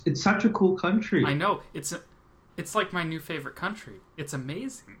It's such a cool I country. know it's like my new favorite country. It's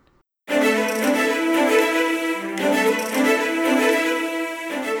amazing.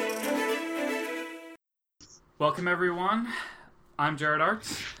 Welcome everyone. I'm Jared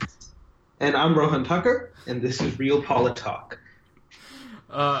Arts. And I'm Rohan Tucker, and this is Real Politalk.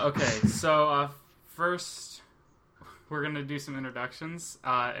 Okay, so first we're gonna do some introductions,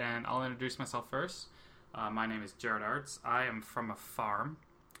 and I'll introduce myself first. My name is Jared Arts. I am from a farm,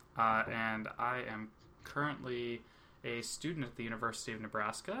 and I am currently a student at the University of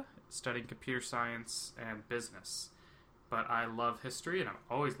Nebraska, studying computer science and business. But I love history, and I've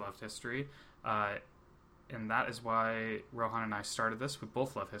always loved history. And that is why Rohan and I started this. We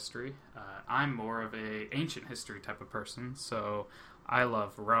both love history. I'm more of a ancient history type of person, so I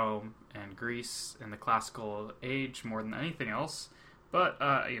love Rome and Greece and the classical age more than anything else. But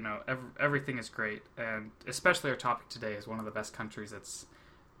everything is great, and especially our topic today is one of the best countries that's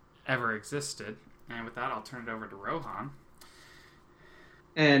ever existed. And with that, I'll turn it over to Rohan.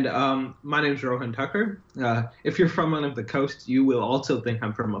 And my name's Rohan Tucker. If you're from one of the coasts, you will also think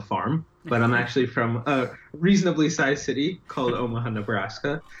I'm from a farm, but I'm actually from a reasonably sized city called Omaha,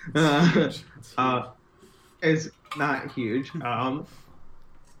 Nebraska. It's not huge.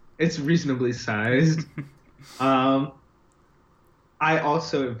 It's reasonably sized. I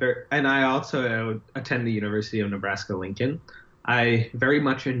also attend the University of Nebraska-Lincoln. I very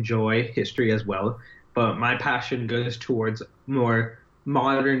much enjoy history as well, but my passion goes towards more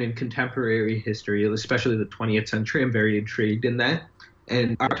modern and contemporary history, especially the 20th century. I'm very intrigued in that.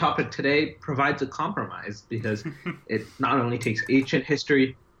 And our topic today provides a compromise because it not only takes ancient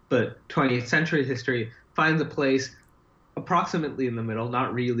history, but 20th century history finds a place approximately in the middle,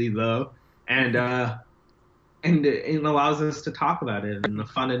 not really though, and it allows us to talk about it in a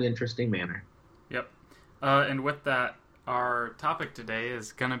fun and interesting manner. Yep. And with that, our topic today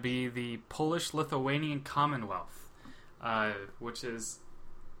is going to be the Polish-Lithuanian Commonwealth, which is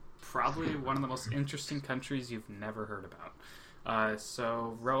probably one of the most interesting countries you've never heard about.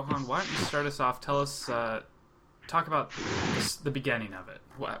 So, Rohan, why don't you start us off? Tell us, talk about the beginning of it.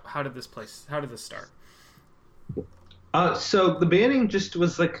 How did this start? So the beginning just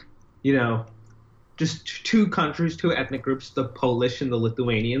was like, just two countries, two ethnic groups, the Polish and the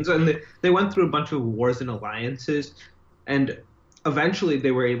Lithuanians, and they went through a bunch of wars and alliances, and eventually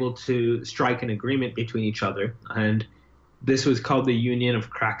they were able to strike an agreement between each other, and this was called the Union of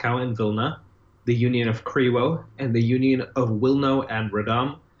Krakow and Vilna, the Union of Krylo, and the Union of Wilno and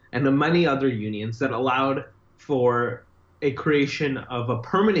Radom, and the many other unions that allowed for a creation of a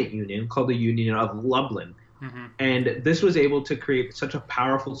permanent union called the Union of Lublin. Mm-hmm. And this was able to create such a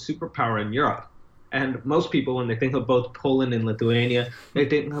powerful superpower in Europe. And most people, when they think of both Poland and Lithuania, they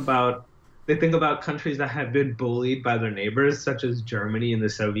think about countries that have been bullied by their neighbors, such as Germany and the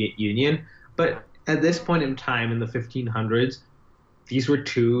Soviet Union. But at this point in time, in the 1500s, these were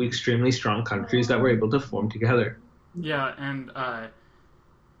two extremely strong countries that were able to form together. Yeah, and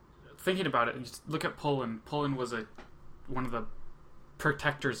thinking about it, just look at Poland. Poland was one of the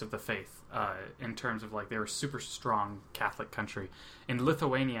protectors of the faith in terms of, like, they were a super strong Catholic country. And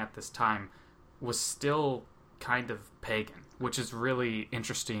Lithuania at this time was still kind of pagan, which is really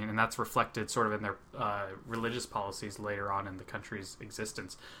interesting, and that's reflected sort of in their religious policies later on in the country's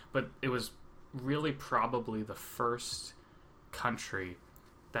existence. But it was really probably the first country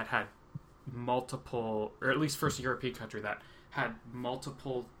that had multiple, or at least first European country that had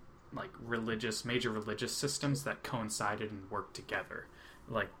multiple, like, major religious systems that coincided and worked together.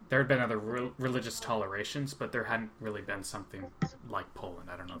 Like, there had been other religious tolerations, but there hadn't really been something like Poland.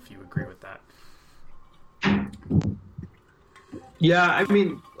 I don't know if you agree with that. Yeah, I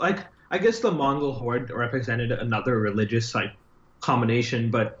mean, like, I guess the Mongol horde represented another religious, like, combination,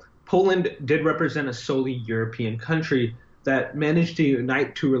 but Poland did represent a solely European country that managed to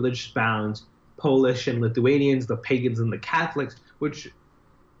unite two religious bounds, Polish and Lithuanians, the pagans and the Catholics, which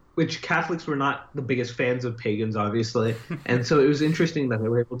Catholics were not the biggest fans of pagans, obviously, and so it was interesting that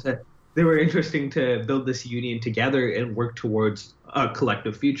they were interesting to build this union together and work towards a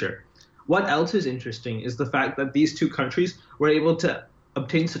collective future. What else is interesting is the fact that these two countries were able to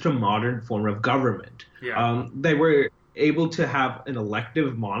obtain such a modern form of government. Yeah. They were able to have an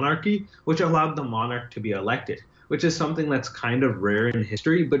elective monarchy, which allowed the monarch to be elected, which is something that's kind of rare in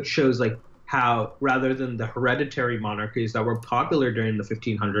history, but shows, like, how rather than the hereditary monarchies that were popular during the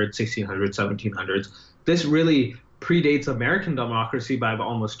 1500s, 1600s, 1700s, this really predates American democracy by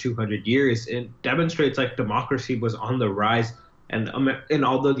almost 200 years. It demonstrates, like, democracy was on the rise. And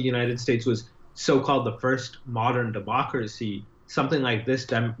although the United States was so-called the first modern democracy, something like this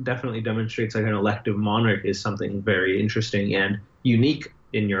definitely demonstrates, like, an elective monarch is something very interesting and unique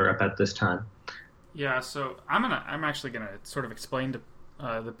in Europe at this time. Yeah, so I'm actually gonna sort of explain to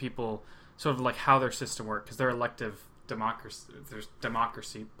the people sort of like how their system worked, because their elective democracy, there's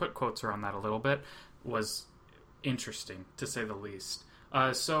democracy, put quotes around that a little bit, was interesting to say the least.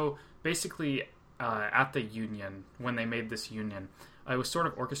 So basically, at the Union, when they made this Union, it was sort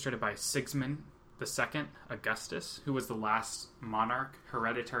of orchestrated by Sigismund II Augustus, who was the last monarch,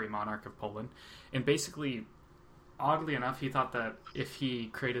 hereditary monarch of Poland, and basically, oddly enough, he thought that if he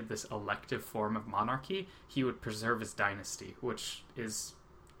created this elective form of monarchy, he would preserve his dynasty, which is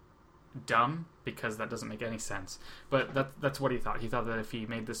dumb because that doesn't make any sense. But that's what he thought. He thought that if he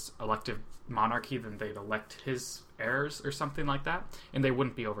made this elective monarchy, then they'd elect his heirs or something like that, and they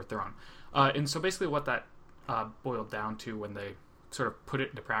wouldn't be overthrown. And so basically what that boiled down to when they sort of put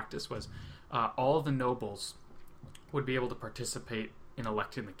it into practice was all of the nobles would be able to participate in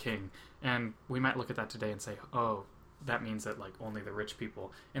electing the king. And we might look at that today and say, oh, that means that like only the rich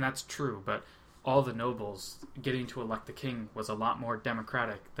people. And that's true, but all the nobles getting to elect the king was a lot more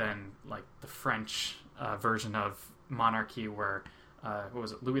democratic than like the French version of monarchy, where what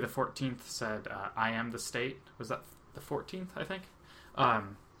was it? Louis XIV said, "I am the state." Was that the 14th? I think.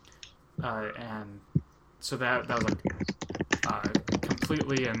 And so that was like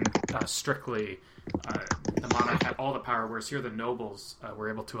completely and strictly the monarch had all the power, whereas here the nobles were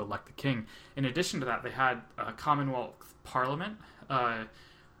able to elect the king. In addition to that, they had a Commonwealth Parliament,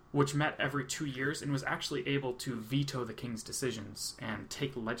 which met every 2 years and was actually able to veto the king's decisions and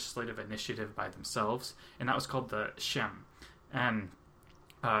take legislative initiative by themselves, and that was called the Sejm. And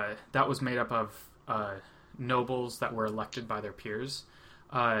that was made up of nobles that were elected by their peers.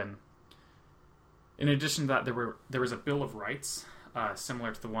 In addition to that, there was a Bill of Rights,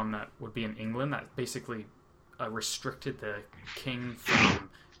 similar to the one that would be in England, that basically restricted the king from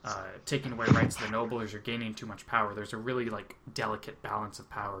taking away rights to the nobles or gaining too much power. There's a really like delicate balance of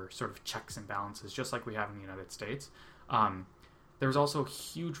power, sort of checks and balances, just like we have in the United States. There was also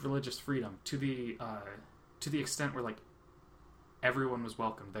huge religious freedom to the extent where like everyone was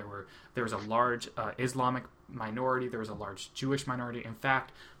welcome. There was a large Islamic minority. There was a large Jewish minority. In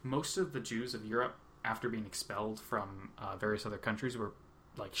fact, most of the Jews of Europe, after being expelled from various other countries, were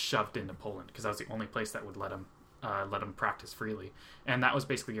like shoved into Poland because that was the only place that would let them practice freely. And that was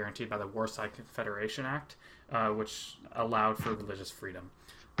basically guaranteed by the Warsaw Confederation Act, which allowed for religious freedom.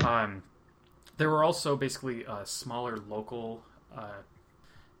 There were also basically smaller local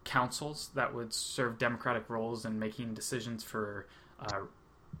councils that would serve democratic roles in making decisions for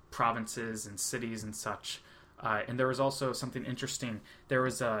provinces and cities and such. And there was also something interesting. There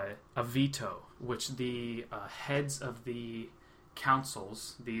was a veto, which the heads of the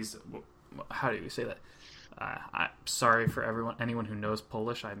councils, these, how do you say that? I'm sorry for anyone who knows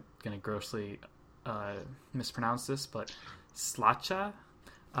Polish. I'm going to grossly mispronounce this, but Slacha,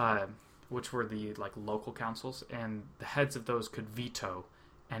 which were the like local councils, and the heads of those could veto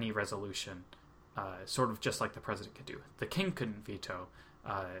any resolution, sort of just like the president could do. The king couldn't veto,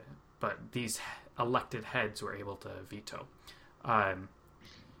 but these elected heads were able to veto. And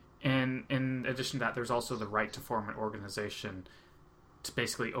in addition to that, there's also the right to form an organization to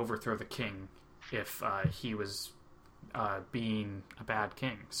basically overthrow the king if he was being a bad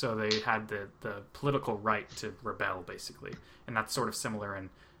king. So they had the political right to rebel, basically. And that's sort of similar and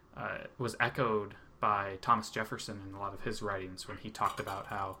was echoed by Thomas Jefferson in a lot of his writings when he talked about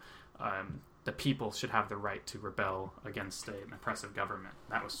how the people should have the right to rebel against an oppressive government.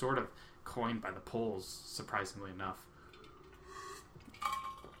 That was sort of coined by the Poles, surprisingly enough.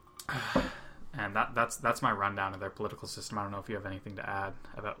 And that's my rundown of their political system. I don't know if you have anything to add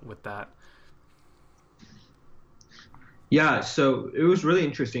with that. Yeah, so it was really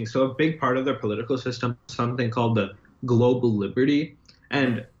interesting. So a big part of their political system is something called the global liberty,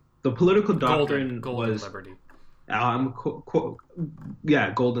 and the political doctrine golden was liberty.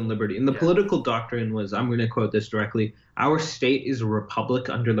 Golden liberty. And the political doctrine was, I'm going to quote this directly, "Our state is a republic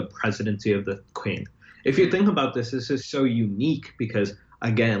under the presidency of the king." If you think about this is so unique because,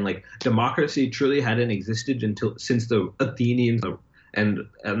 again, like democracy truly hadn't existed since the Athenians, and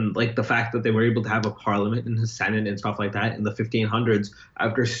like the fact that they were able to have a parliament and a senate and stuff like that in the 1500s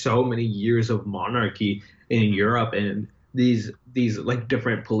after so many years of monarchy in Europe and these like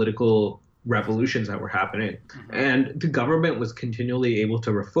different political revolutions that were happening. Mm-hmm. And the government was continually able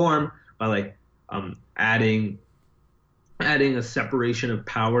to reform by like adding a separation of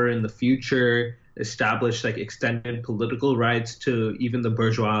power in the future, establish like extended political rights to even the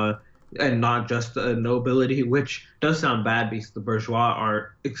bourgeois and not just the nobility, which does sound bad because the bourgeois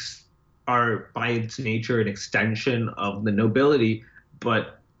are by its nature an extension of the nobility,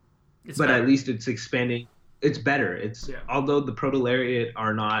 but at least it's expanding. it's better. It's Yeah. although the proletariat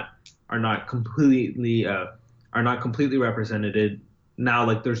are not completely represented now.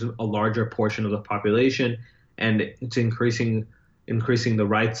 Like there's a larger portion of the population, and it's increasing the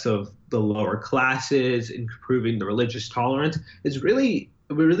rights of the lower classes, improving the religious tolerance. It really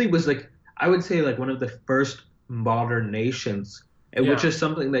was like I would say like one of the first modern nations, and which Yeah. is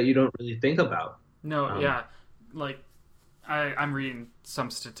something that you don't really think about. No, Um, yeah. Like I'm reading some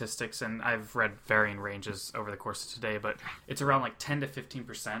statistics, and I've read varying ranges over the course of today, but it's around like 10 to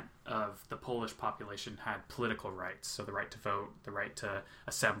 15% of the Polish population had political rights, so the right to vote, the right to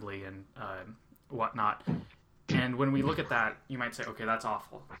assembly, and whatnot. And when we look at that, you might say, okay, that's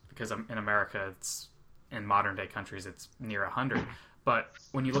awful, because in America, it's in modern day countries, it's near 100. But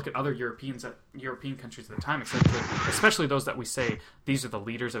when you look at other European countries at the time, especially those that we say these are the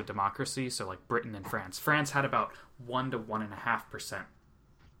leaders of democracy, so like Britain and France. France had about 1 to 1.5%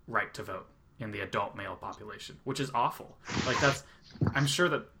 right to vote in the adult male population, which is awful. Like I'm sure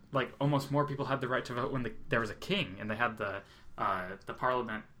that like almost more people had the right to vote when there was a king and they had the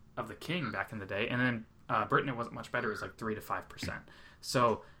Parliament of the King back in the day, and then Britain, it wasn't much better. It was like 3 to 5%.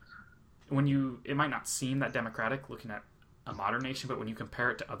 So it might not seem that democratic looking at a modern nation, but when you compare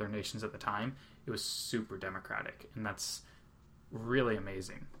it to other nations at the time, it was super democratic, and that's really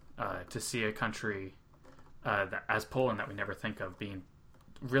amazing to see a country that, as Poland, that we never think of being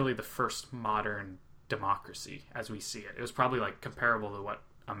really the first modern democracy as we see it. It was probably like comparable to what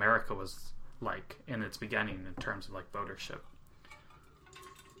America was like in its beginning in terms of like votership.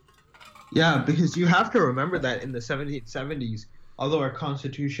 Yeah, because you have to remember that in the 1770s, although our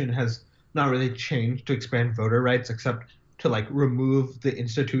constitution has not really changed to expand voter rights except to like remove the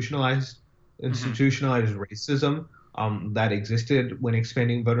institutionalized racism that existed when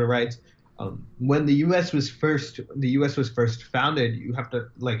expanding voter rights. When the U.S. was first founded, you have to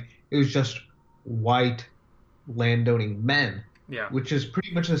like it was just white landowning men, Yeah. which is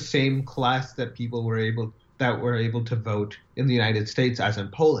pretty much the same class that were able to vote in the United States as in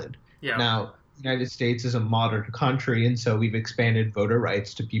Poland. Yeah. Now, the United States is a modern country, and so we've expanded voter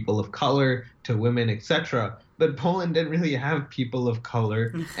rights to people of color, to women, etc. But Poland didn't really have people of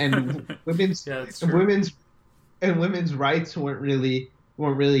color, and women's Yeah, that's true. women's rights weren't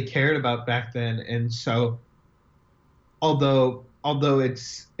really cared about back then. And so, although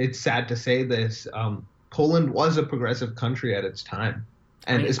it's sad to say this, Poland was a progressive country at its time,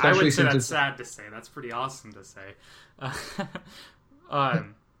 and I mean, I especially wouldn't say since that's sad to say. That's pretty awesome to say.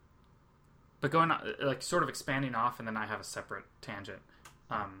 But going on, like sort of expanding off, and then I have a separate tangent.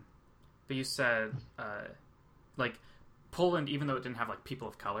 But you said like Poland, even though it didn't have like people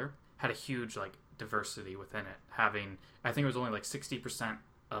of color, had a huge like diversity within it. Having, I think it was only like 60%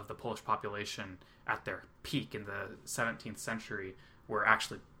 of the Polish population at their peak in the 17th century were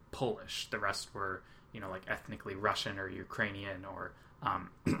actually Polish. The rest were, like ethnically Russian or Ukrainian or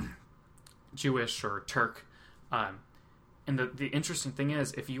Jewish or Turk. And the interesting thing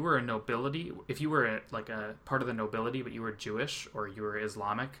is, if you were a part of the nobility, but you were Jewish or you were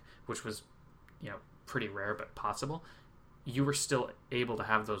Islamic, which was, pretty rare but possible, you were still able to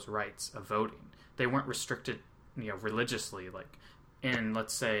have those rights of voting. They weren't restricted, religiously. Like in,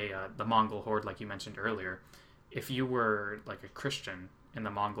 let's say, the Mongol horde, like you mentioned earlier, if you were like a Christian in the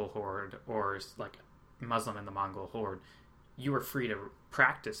Mongol horde or like a Muslim in the Mongol horde, you were free to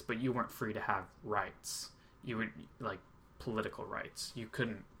practice, but you weren't free to have rights. You would like political rights. You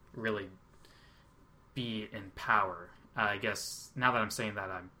couldn't really be in power. I guess now that I'm saying that,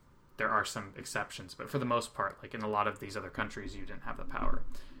 there are some exceptions, but for the most part, like in a lot of these other countries, you didn't have the power.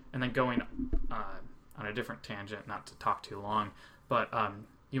 And then going on a different tangent, not to talk too long, but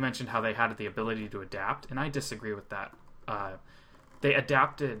you mentioned how they had the ability to adapt, and I disagree with that. They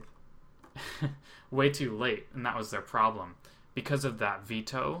adapted way too late, and that was their problem. Because of that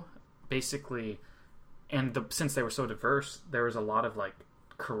veto, basically, and since they were so diverse, there was a lot of like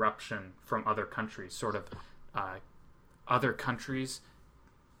corruption from other countries, sort of other countries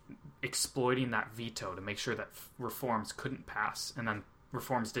exploiting that veto to make sure that reforms couldn't pass, and then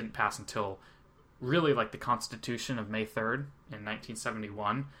reforms didn't pass until really like the Constitution of May 3rd in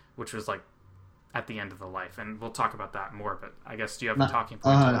 1971, which was like at the end of the life. And we'll talk about that more, but I guess, do you have a talking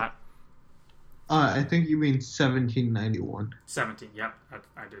point to that? I think you mean 1791. 17, yep,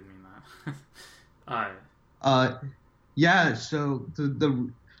 I did mean that. Yeah, so the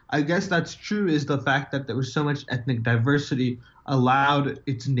I guess that's true, is the fact that there was so much ethnic diversity allowed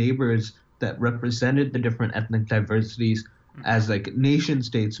its neighbors that represented the different ethnic diversities as like nation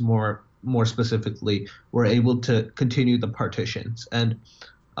states more specifically were able to continue the partitions. And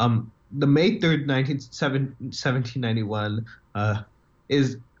the May 3rd, 1791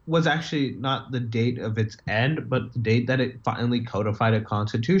 is was actually not the date of its end, but the date that it finally codified a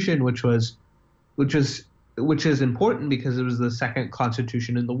constitution, which was which is important because it was the second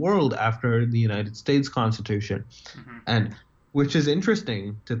constitution in the world after the United States Constitution, Mm-hmm. and which is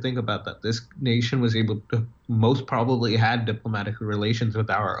interesting to think about that this nation was able to most probably had diplomatic relations with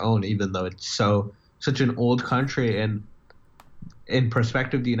our own, even though it's such an old country, and in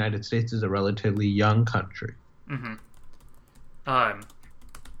perspective, the United States is a relatively young country. Mm-hmm.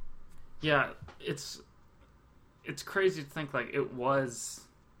 Yeah, it's crazy to think like it was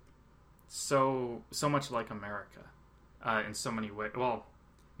so much like America in so many ways. Well,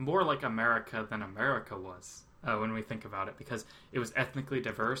 more like America than America was when we think about it, because it was ethnically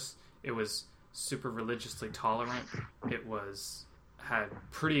diverse, it was super religiously tolerant, it had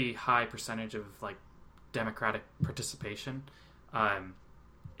pretty high percentage of like democratic participation.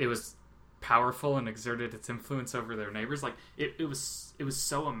 It was powerful and exerted its influence over their neighbors. Like it was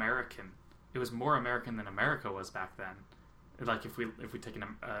so American. It was more American than America was back then. Like if we take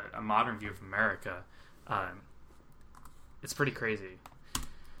a modern view of America, it's pretty crazy.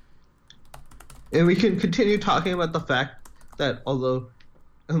 And we can continue talking about the fact that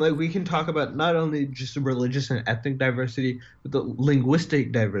we can talk about not only just the religious and ethnic diversity, but the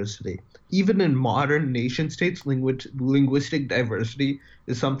linguistic diversity. Even in modern nation states, linguistic diversity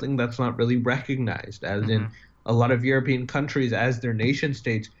is something that's not really recognized, as in a lot of European countries as their nation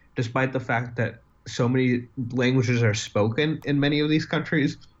states, despite the fact that so many languages are spoken in many of these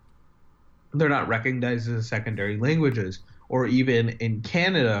countries, they're not recognized as secondary languages. Or even in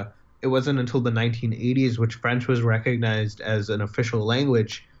Canada, it wasn't until the 1980s which French was recognized as an official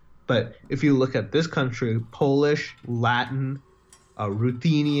language. But if you look at this country, Polish, Latin,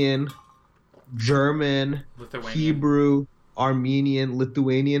 Ruthenian, German, Lithuanian. Hebrew, Armenian,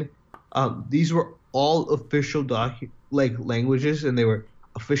 Lithuanian, these were all official languages, and they were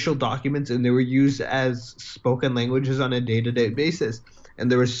official documents, and they were used as spoken languages on a day-to-day basis.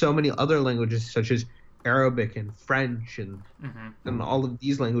 And there were so many other languages such as Arabic and French and all of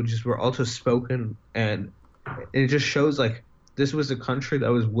these languages were also spoken, and it just shows like this was a country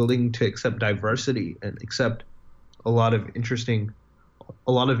that was willing to accept diversity and accept a lot of interesting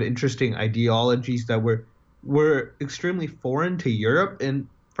ideologies that were extremely foreign to Europe and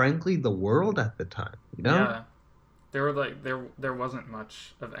frankly the world at the time, you know? Yeah. There were like there wasn't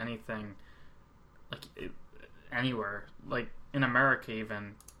much of anything like anywhere. Like in America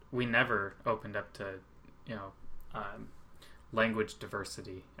even, we never opened up to, you know, language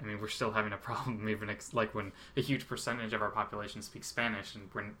diversity. I mean, we're still having a problem even like when a huge percentage of our population speaks Spanish, and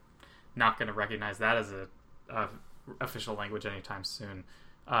we're not going to recognize that as a official language anytime soon.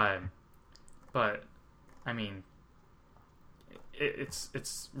 But I mean,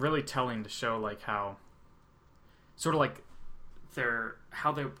 it's really telling to show like how sort of like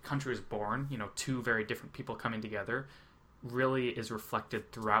how the country was born. You know, two very different people coming together really is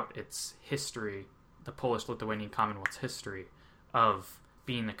reflected throughout its history, the Polish-Lithuanian Commonwealth's history of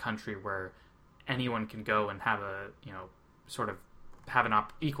being a country where anyone can go and have an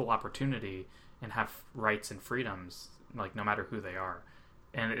equal opportunity and have rights and freedoms, like no matter who they are.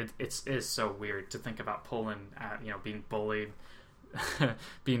 And it is so weird to think about Poland, being bullied,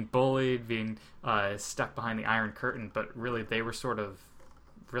 being stuck behind the Iron Curtain, but really they were sort of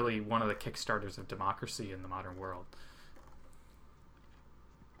really one of the kickstarters of democracy in the modern world.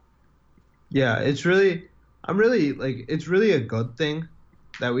 Yeah, it's really a good thing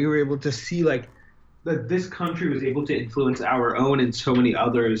that we were able to see like that this country was able to influence our own and so many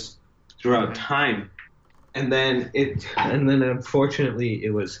others throughout time. And then unfortunately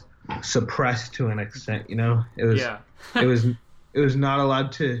it was suppressed to an extent, you know? It was not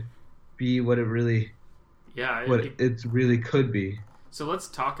allowed to be what it really it really could be. So let's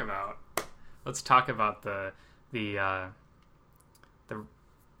talk about the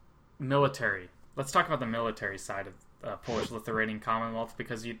military. Let's talk about the military side of Polish-Lithuanian Commonwealth,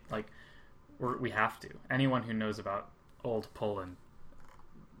 because we have to. Anyone who knows about old Poland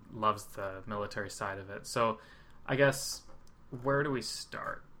loves the military side of it. So I guess, where do we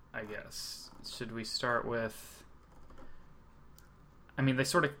start? I guess, should we start with, I mean,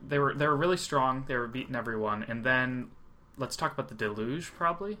 they were really strong, they were beating everyone, and then let's talk about the deluge.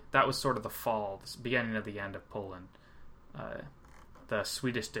 Probably that was sort of the fall, the beginning of the end of Poland, the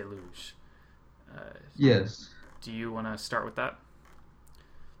Swedish deluge. Yes. Do you want to start with that?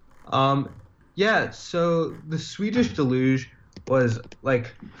 Yeah, so the Swedish deluge was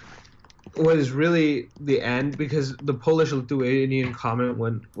really the end, because the Polish-Lithuanian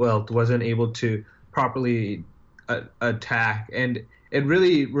Commonwealth wasn't able to properly attack, and it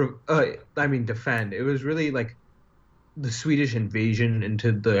really defend. It was really like the Swedish invasion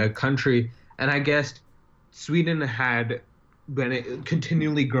into the country, and I guess Sweden had been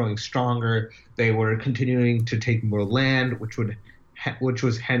continually growing stronger. They were continuing to take more land, which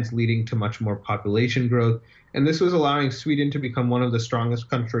was hence leading to much more population growth, and this was allowing Sweden to become one of the strongest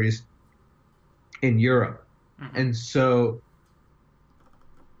countries in Europe. Mm-hmm. And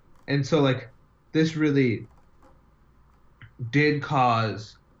so like this really did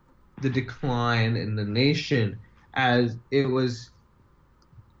cause the decline in the nation as it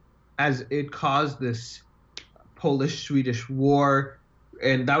caused this Polish-Swedish war,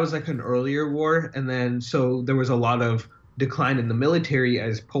 and that was like an earlier war, and then so there was a lot of decline in the military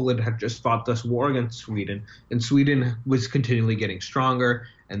as Poland had just fought this war against Sweden, and Sweden was continually getting stronger,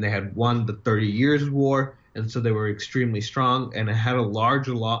 and they had won the 30 Years' War, and so they were extremely strong, and it had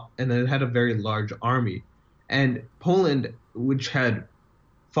a very large army. And Poland, which had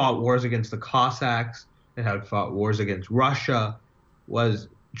fought wars against the Cossacks, it had fought wars against Russia, was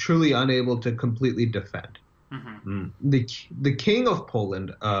truly unable to completely defend. Mm-hmm. The king of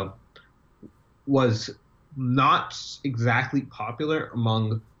Poland was not exactly popular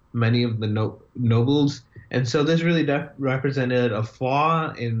among many of the nobles, and so this really represented a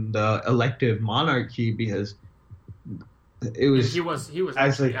flaw in the elective monarchy because it was he was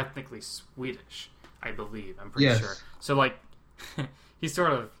actually ethnically Swedish, I believe. I'm pretty sure. So like he's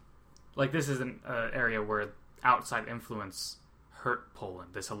sort of like, this is an area where outside influence hurt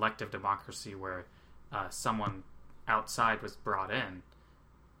Poland. This elective democracy where someone outside was brought in,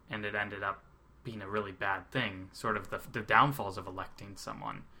 and it ended up being a really bad thing. Sort of the downfalls of electing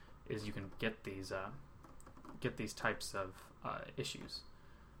someone is you can get these types of issues.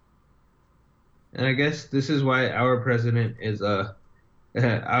 And I guess this is why our president is the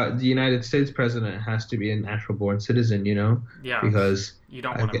United States president has to be a natural born citizen, you know? Yeah. Because you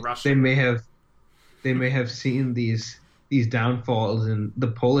don't want to rush. They may have seen these downfalls in the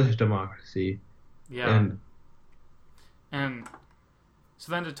Polish democracy. Yeah. And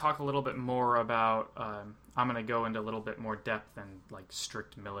so then to talk a little bit more about, I'm going to go into a little bit more depth than like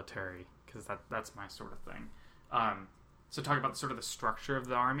strict military, because that's my sort of thing. So talk about sort of the structure of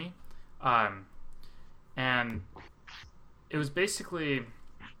the army. And it was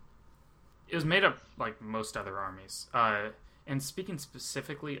made up like most other armies. And speaking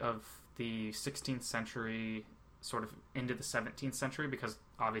specifically of the 16th century sort of into the 17th century, because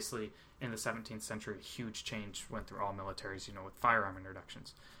obviously in the 17th century, huge change went through all militaries, with firearm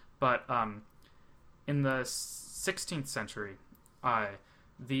introductions. But in the 16th century,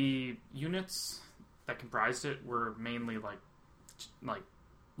 the units that comprised it were mainly like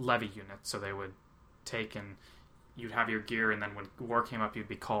levy units. So they would take and you'd have your gear, and then when war came up, you'd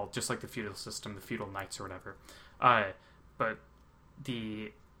be called, just like the feudal system, the feudal knights or whatever. But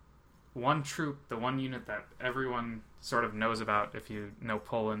the one troop, the one unit that everyone sort of knows about if you know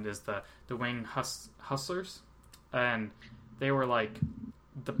Poland, is the Wing Hussars. And they were like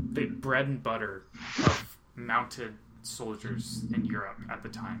the bread and butter of mounted soldiers in Europe at the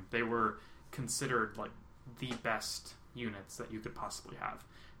time. They were considered like the best units that you could possibly have.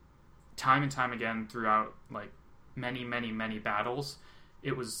 Time and time again throughout like many, many, many battles,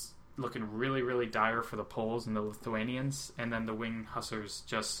 it was looking really, really dire for the Poles and the Lithuanians, and then the Wing Hussars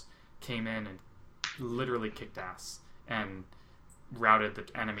just came in and literally kicked ass and routed the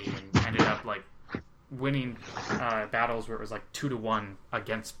enemy and ended up like winning battles where it was like 2-1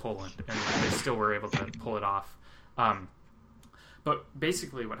 against Poland, and they still were able to pull it off. But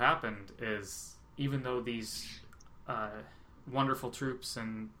basically what happened is, even though these wonderful troops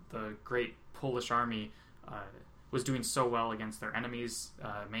and the great Polish army was doing so well against their enemies,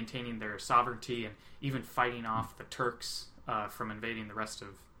 maintaining their sovereignty and even fighting off the Turks from invading the rest of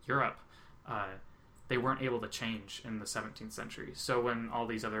Europe, they weren't able to change in the 17th century. So when all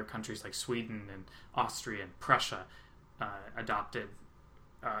these other countries like Sweden and Austria and Prussia adopted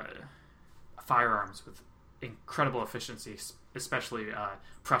firearms with incredible efficiency, especially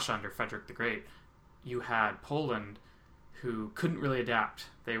Prussia under Frederick the Great, you had Poland, who couldn't really adapt.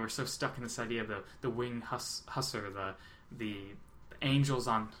 They were so stuck in this idea of the Wing Hussar, the angels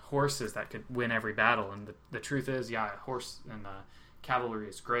on horses that could win every battle. And the truth is, yeah, horse and cavalry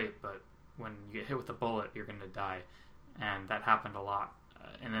is great, but when you get hit with a bullet, you're going to die. And that happened a lot.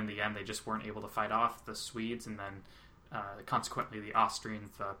 And in the end, they just weren't able to fight off the Swedes, and then consequently the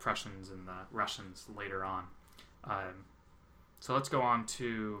Austrians, the Prussians, and the Russians later on. So let's go on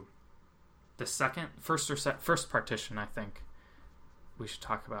to the first partition. I think we should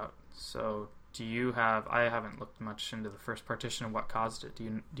talk about. So do you have? I haven't looked much into the first partition and what caused it.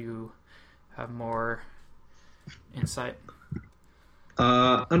 Do you have more insight?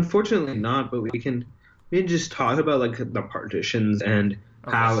 Unfortunately not, but we can we just talk about like the partitions and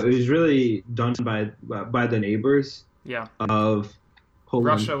Okay. how it was really done by the neighbors Yeah. of Poland.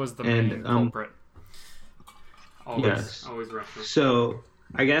 Russia was the And main culprit. yes, Always Russia. so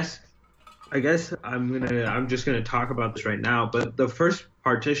I guess I'm just gonna talk about this right now. But the first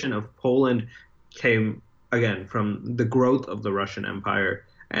partition of Poland came again from the growth of the Russian Empire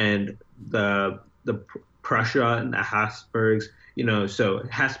and the Prussia and the Habsburgs. So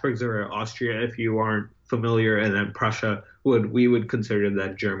Habsburgs are Austria, if you aren't familiar, and then Prussia we would consider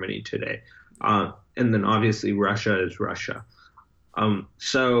that Germany today. And then obviously Russia is Russia. Um,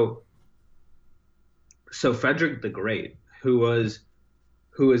 so so Frederick the Great, who was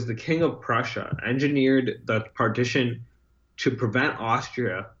the king of Prussia, engineered the partition to prevent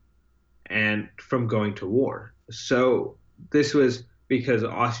Austria and from going to war. So this was because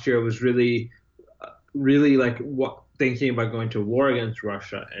Austria was really like thinking about going to war against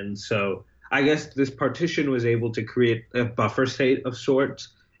Russia, and so I guess this partition was able to create a buffer state of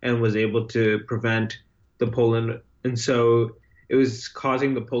sorts and was able to prevent the Poland, and so it was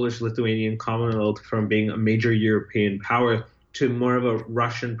causing the Polish-Lithuanian Commonwealth from being a major European power to more of a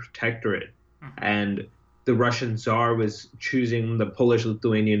Russian protectorate, and the Russian Tsar was choosing the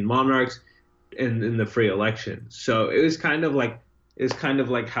Polish-Lithuanian monarchs in the free election. So it was kind of like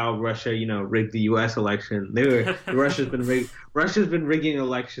how Russia, rigged the U.S. election. Russia's been rigging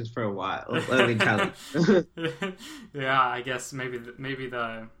elections for a while. Let me tell you. Yeah, I guess maybe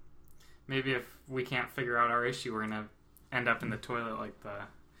if we can't figure out our issue, we're gonna end up in the toilet like the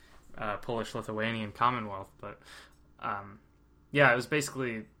Polish-Lithuanian Commonwealth. But yeah, it was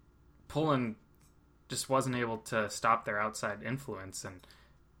basically Poland just wasn't able to stop their outside influence, and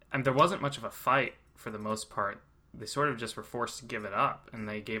there wasn't much of a fight for the most part. They sort of just were forced to give it up, and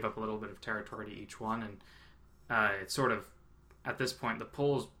they gave up a little bit of territory to each one. And it's sort of at this point the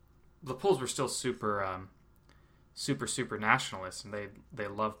Poles were still super nationalist, and they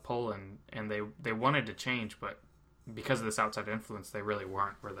loved Poland, and they wanted to change, but because of this outside influence, they really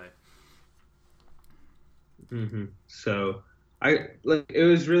weren't, were they? So it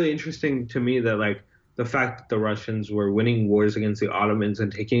was really interesting to me that like the fact that the Russians were winning wars against the Ottomans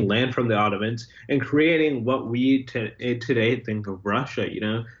and taking land from the Ottomans and creating what we today think of Russia.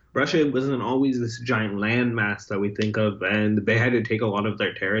 Russia wasn't always this giant landmass that we think of, and they had to take a lot of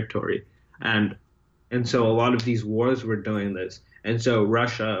their territory, and so a lot of these wars were doing this, and so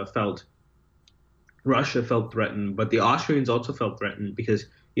Russia felt threatened, but the Austrians also felt threatened because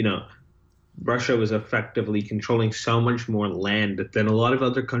Russia was effectively controlling so much more land than a lot of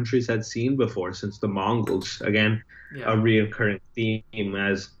other countries had seen before since the Mongols. Again, Yeah. a recurring theme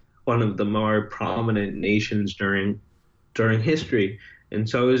as one of the more prominent nations during history. And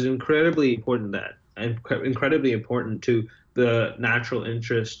so it was incredibly important to the natural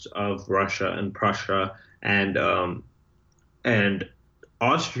interests of Russia and Prussia and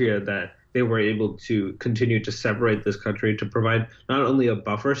Austria that they were able to continue to separate this country to provide not only a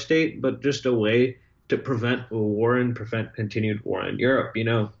buffer state, but just a way to prevent a war and prevent continued war in Europe.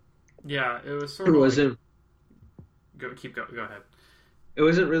 Yeah, it was sort It of wasn't. Go ahead. It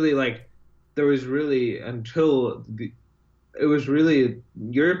wasn't really like there was really until it was really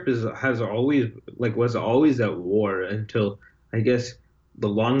Europe has always was always at war until I guess the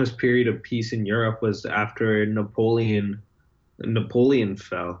longest period of peace in Europe was after Napoleon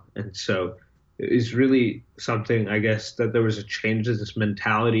fell. And so it was really something, I guess, that there was a change in this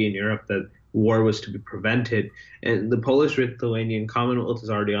mentality in Europe that war was to be prevented. And the Polish-Lithuanian Commonwealth is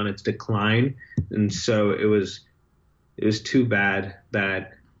already on its decline. And so it was too bad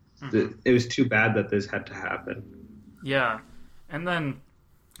that this had to happen. Yeah. And then,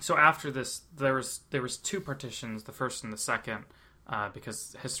 so after this, there was two partitions, the first and the second,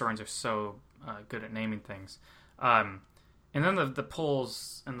 because historians are so good at naming things. And then the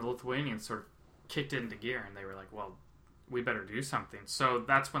Poles and the Lithuanians sort of kicked into gear, and they were like, well, we better do something. So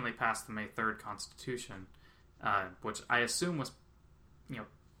that's when they passed the May 3rd Constitution, which I assume was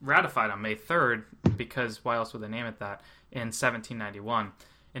ratified on May 3rd, because why else would they name it that, in 1791.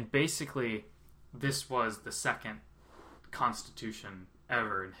 And basically, this was the second constitution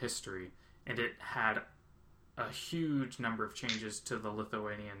ever in history, and it had a huge number of changes to the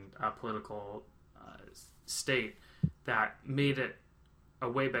Lithuanian political state that made it a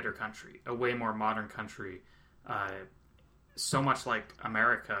way better country, a way more modern country, so much like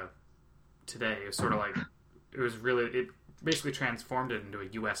America today. It was sort of like, it basically transformed it into a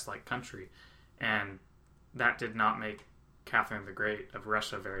U.S.-like country, and that did not make Catherine the Great of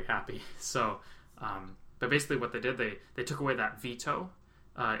Russia very happy. So, but basically what they did, they took away that veto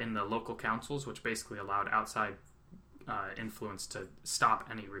in the local councils, which basically allowed outside influence to stop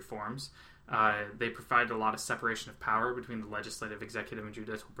any reforms. They provided a lot of separation of power between the legislative, executive, and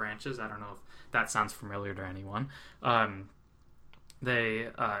judicial branches. I don't know if that sounds familiar to anyone. They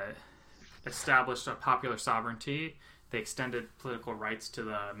established a popular sovereignty. They extended political rights to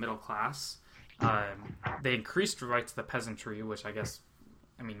the middle class. They increased rights to the peasantry, which I guess,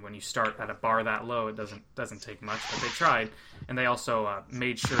 I mean, when you start at a bar that low, it doesn't take much, but they tried. And they also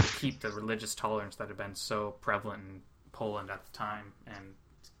made sure to keep the religious tolerance that had been so prevalent in Poland at the time. And,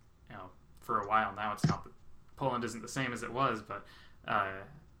 you know, for a while now, it's not that Poland isn't the same as it was, but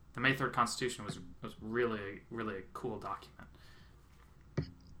the May 3rd Constitution was really, really a cool document.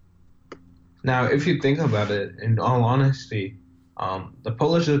 Now, if you think about it, in all honesty, the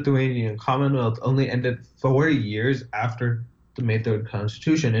Polish-Lithuanian Commonwealth only ended 40 years after the May 3rd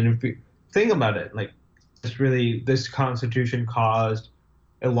Constitution. And if you think about it, like, this Constitution caused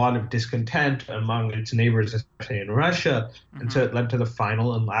a lot of discontent among its neighbors, especially in Russia, and so it led to the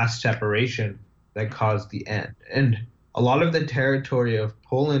final and last separation that caused the end. And a lot of the territory of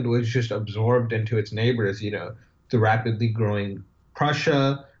Poland was just absorbed into its neighbors, the rapidly growing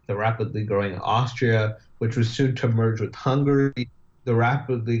Prussia, the rapidly growing Austria, which was soon to merge with Hungary, the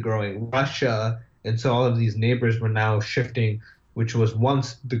rapidly growing Russia. And so all of these neighbors were now shifting, which was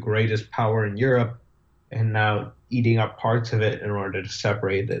once the greatest power in Europe, and now eating up parts of it in order to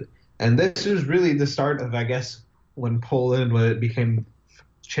separate it. And this was really the start of, I guess, when Poland became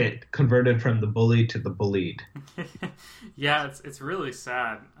converted from the bully to the bullied. Yeah, it's really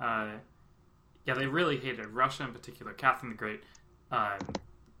sad. Yeah, they really hated Russia in particular. Catherine the Great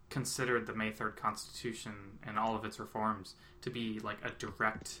considered the May 3rd Constitution and all of its reforms to be like a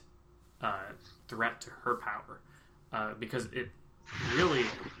direct threat to her power, because it really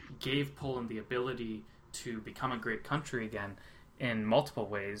gave Poland the ability to become a great country again in multiple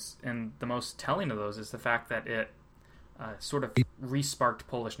ways. And the most telling of those is the fact that it sort of re-sparked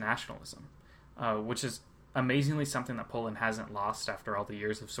Polish nationalism, which is amazingly something that Poland hasn't lost after all the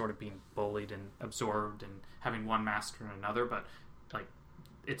years of sort of being bullied and absorbed and having one master and another. But like,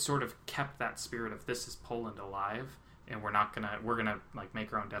 it sort of kept that spirit of this is Poland alive, and we're gonna like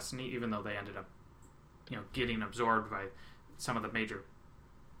make our own destiny, even though they ended up, getting absorbed by some of the major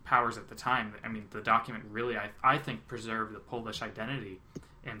powers at the time. I mean, the document really, I think, preserved the Polish identity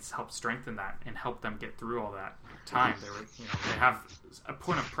and helped strengthen that and help them get through all that time. They have a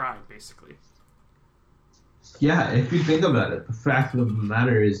point of pride, basically. Yeah, if you think about it, the fact of the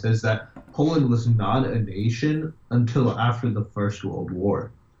matter is that Poland was not a nation until after the First World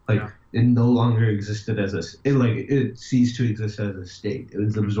War. It no longer existed as it ceased to exist as a state. It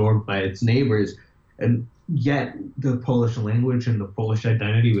was absorbed by its neighbors, and yet the Polish language and the Polish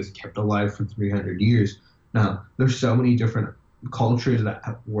identity was kept alive for 300 years. Now, there's so many different cultures that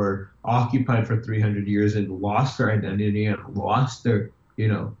were occupied for 300 years and lost their identity and lost their,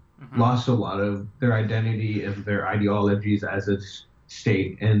 lost a lot of their identity and their ideologies as a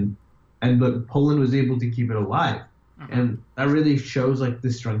state. But Poland was able to keep it alive. And that really shows like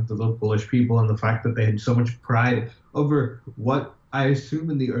the strength of the Polish people and the fact that they had so much pride over what I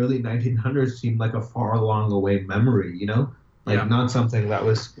assume in the early 1900s seemed like a far long away memory, not something that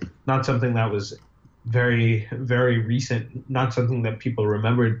was very, very recent, not something that people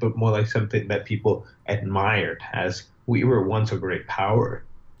remembered, but more like something that people admired as we were once a great power.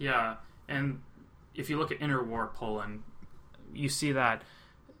 Yeah, and if you look at interwar Poland, you see that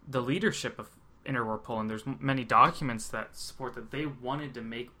the leadership of interwar Poland, there's many documents that support that they wanted to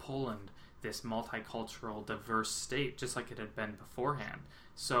make Poland this multicultural, diverse state, just like it had been beforehand.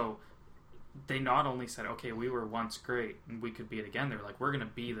 So they not only said, okay, we were once great and we could be it again, they're like, we're going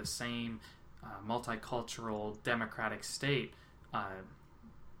to be the same multicultural, democratic state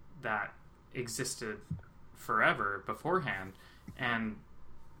that existed forever beforehand. And,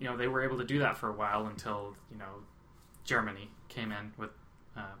 they were able to do that for a while until, Germany came in with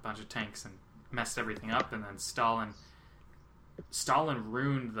a bunch of tanks and messed everything up, and then Stalin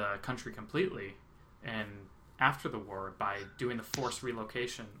ruined the country completely, and after the war, by doing the forced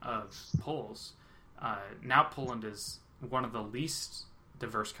relocation of Poles, now Poland is one of the least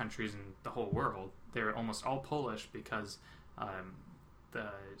diverse countries in the whole world. They're almost all Polish because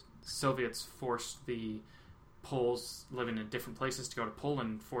the Soviets forced the Poles living in different places to go to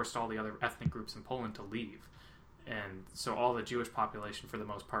Poland, forced all the other ethnic groups in Poland to leave. And so all the Jewish population, for the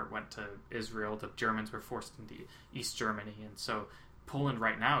most part, went to Israel. The Germans were forced into East Germany. And so Poland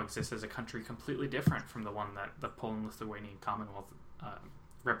right now exists as a country completely different from the one that the Poland-Lithuanian Commonwealth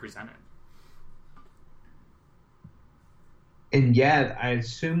represented. And yet, I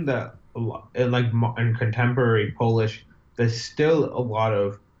assume that in contemporary Polish, there's still a lot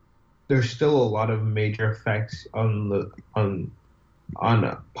of major effects on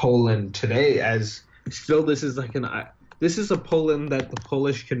Poland today, as still this is a Poland that the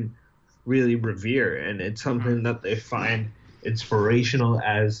Polish can really revere, and it's Mm-hmm. something that they find inspirational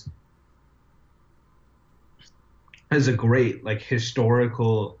as a great like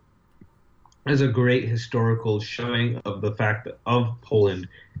historical as a great historical showing of the fact of Poland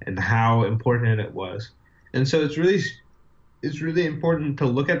and how important it was. And so it's really important to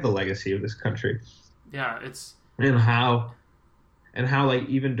look at the legacy of this country Yeah, it's and how like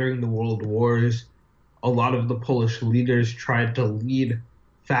even during the world wars a lot of the Polish leaders tried to lead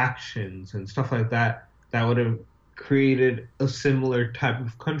factions and stuff like that would have created a similar type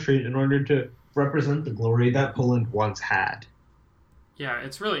of country in order to represent the glory that Poland once had. yeah,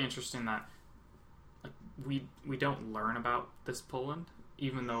 it's really interesting that like, we don't learn about this Poland,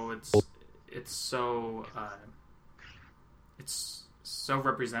 even though it's so it's so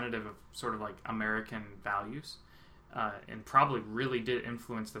representative of sort of like American values, and probably really did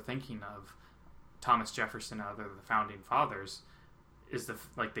influence the thinking of Thomas Jefferson and other the founding fathers. Is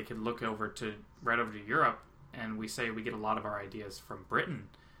like they could look over to right over to Europe, and we say we get a lot of our ideas from Britain,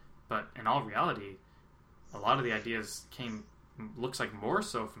 but in all reality, a lot of the ideas looks like more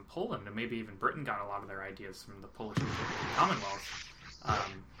so from Poland, and maybe even Britain got a lot of their ideas from the Polish Commonwealth,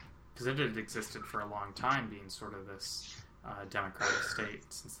 because it had existed for a long time, being sort of this democratic state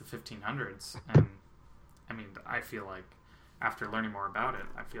since the 1500s. And I mean, I feel like after learning more about it,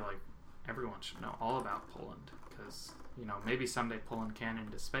 I feel like everyone should know all about Poland, because maybe someday Poland can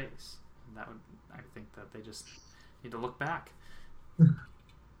into space, and I think that they just need to look back.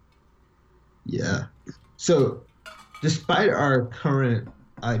 Yeah. So, despite our current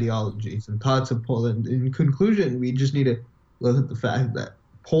ideologies and thoughts of Poland, in conclusion, we just need to look at the fact that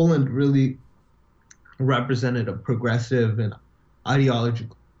Poland really represented a progressive and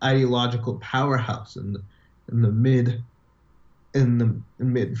ideological powerhouse in the mid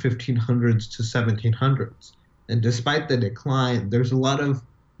 1500s to 1700s. And despite the decline, there's a lot of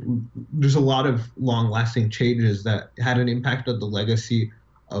long-lasting changes that had an impact on the legacy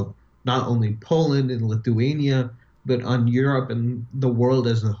of not only Poland and Lithuania, but on Europe and the world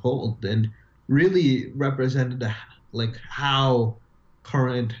as a whole, and really represented like how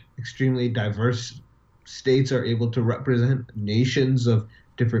current extremely diverse states are able to represent nations of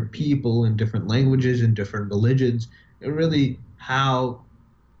different people and different languages and different religions, and really how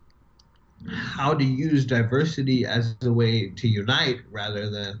to use diversity as a way to unite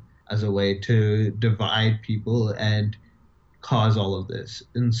rather than as a way to divide people and cause all of this.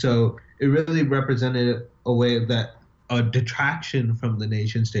 And so it really represented a detraction from the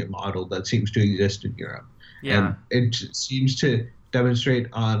nation state model that seems to exist in Europe. Yeah. And it seems to demonstrate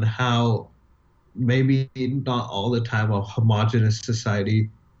on how maybe not all the time a homogenous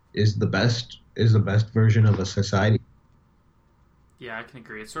society is the best version of a society. Yeah, I can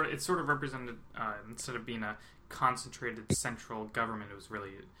agree. It's sort of represented instead of being a concentrated central government, it was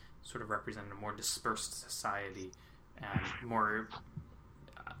really sort of represented a more dispersed society and more,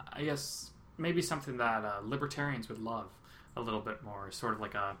 I guess, maybe something that libertarians would love a little bit more. Sort of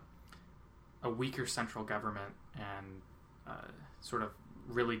like a weaker central government and sort of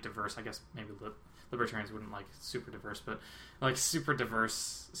really diverse. I guess maybe libertarians wouldn't like super diverse, but like super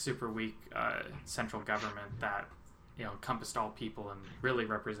diverse, super weak central government that encompassed all people and really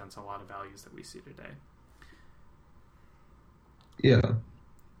represents a lot of values that we see today. Yeah.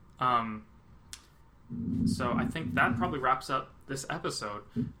 So I think that probably wraps up this episode.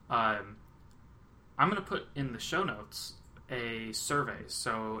 I'm going to put in the show notes a survey.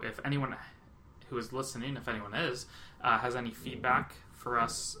 So if anyone who is listening, if anyone has any feedback for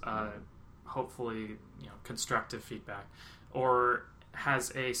us, hopefully constructive feedback, or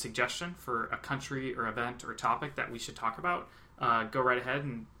has a suggestion for a country or event or topic that we should talk about, go right ahead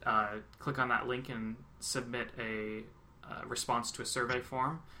and click on that link and submit a response to a survey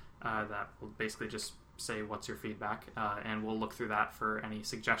form that will basically just say what's your feedback, and we'll look through that for any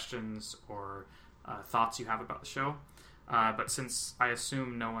suggestions or thoughts you have about the show. But since I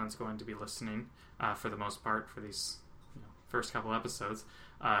assume no one's going to be listening for the most part for these first couple episodes,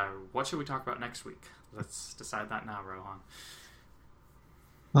 what should we talk about next week? Let's decide that now, Rohan.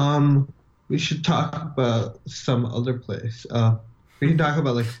 We should talk about some other place. We can talk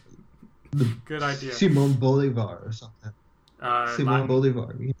about like the good idea, Simon Bolivar or something. Simon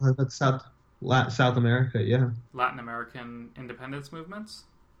Bolivar. We can talk about South America. Yeah, Latin American independence movements.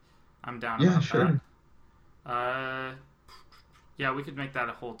 I'm down. Yeah, about sure. That. Yeah, we could make that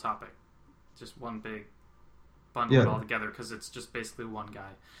a whole topic, just one big bundle it all together, because it's just basically one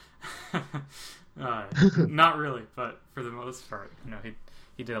guy. Not really, but for the most part,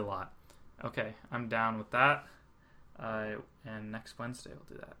 he did a lot. Okay, I'm down with that. And next Wednesday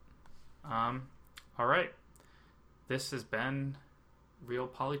we'll do that. All right. This has been Real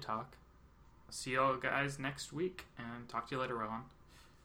Poly Talk. See y'all guys next week, and talk to you later on.